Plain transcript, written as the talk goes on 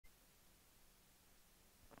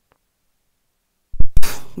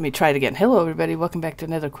Let me try it again. Hello everybody, welcome back to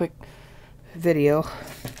another quick video.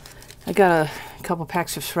 I got a couple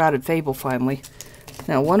packs of Shrouded Fable finally.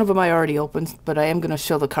 Now one of them I already opened, but I am going to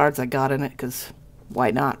show the cards I got in it, because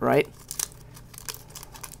why not, right?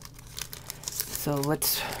 So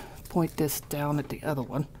let's point this down at the other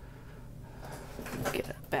one. Get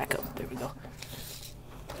it back up, there we go.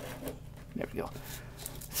 There we go.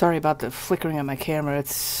 Sorry about the flickering on my camera,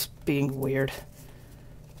 it's being weird.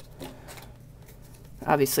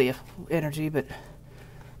 Obviously energy, but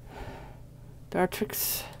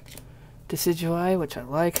Dartrix, Decidueye, which I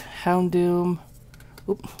like, Houndoom,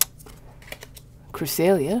 oop,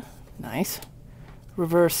 Cresselia, nice,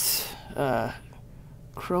 Reverse,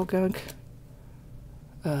 Krogunk,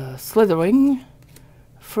 Slitherwing,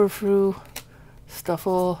 Furfrou,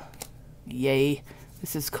 Stuffle, yay,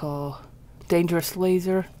 this is called Dangerous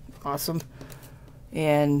Laser, awesome,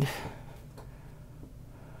 and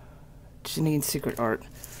Janine's Secret Art.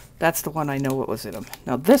 That's the one I know what was in them.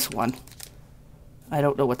 Now this one, I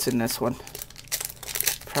don't know what's in this one.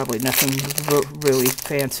 Probably nothing really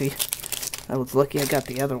fancy. I was lucky I got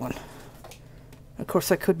the other one. Of course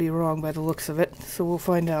I could be wrong by the looks of it, so we'll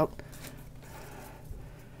find out.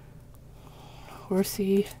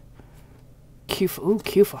 Horsey,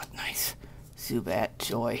 Qfont, nice. Zubat,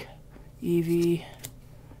 Joy, Eevee,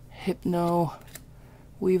 Hypno,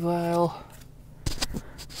 Weavile,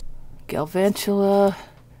 Galvantula,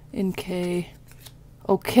 NK.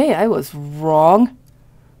 Okay, I was wrong.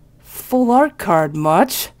 Full art card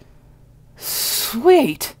much.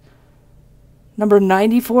 Sweet. Number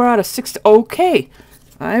 94 out of 60. Okay,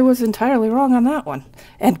 I was entirely wrong on that one.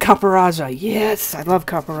 And Caparaja. Yes, I love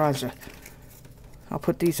Caparaja. I'll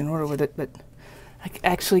put these in order with it, but I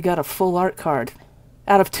actually got a full art card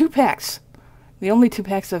out of 2 packs. The only 2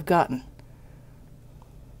 packs I've gotten.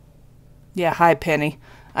 Yeah, hi Penny.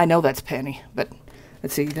 I know that's Penny, but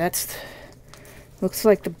let's see, that's looks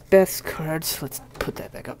like the best cards. Let's put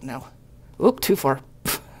that back up now. Oop, too far.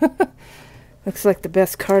 Looks like the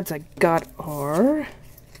best cards I got are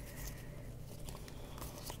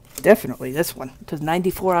definitely this one. Does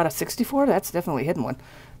 94 out of 64? That's definitely a hidden one.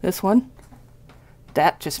 This one,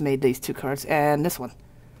 that just made these 2 cards, and this one.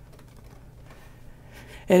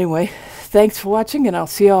 Anyway, thanks for watching, and I'll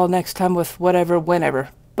see you all next time with whatever,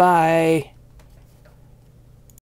 whenever. Bye.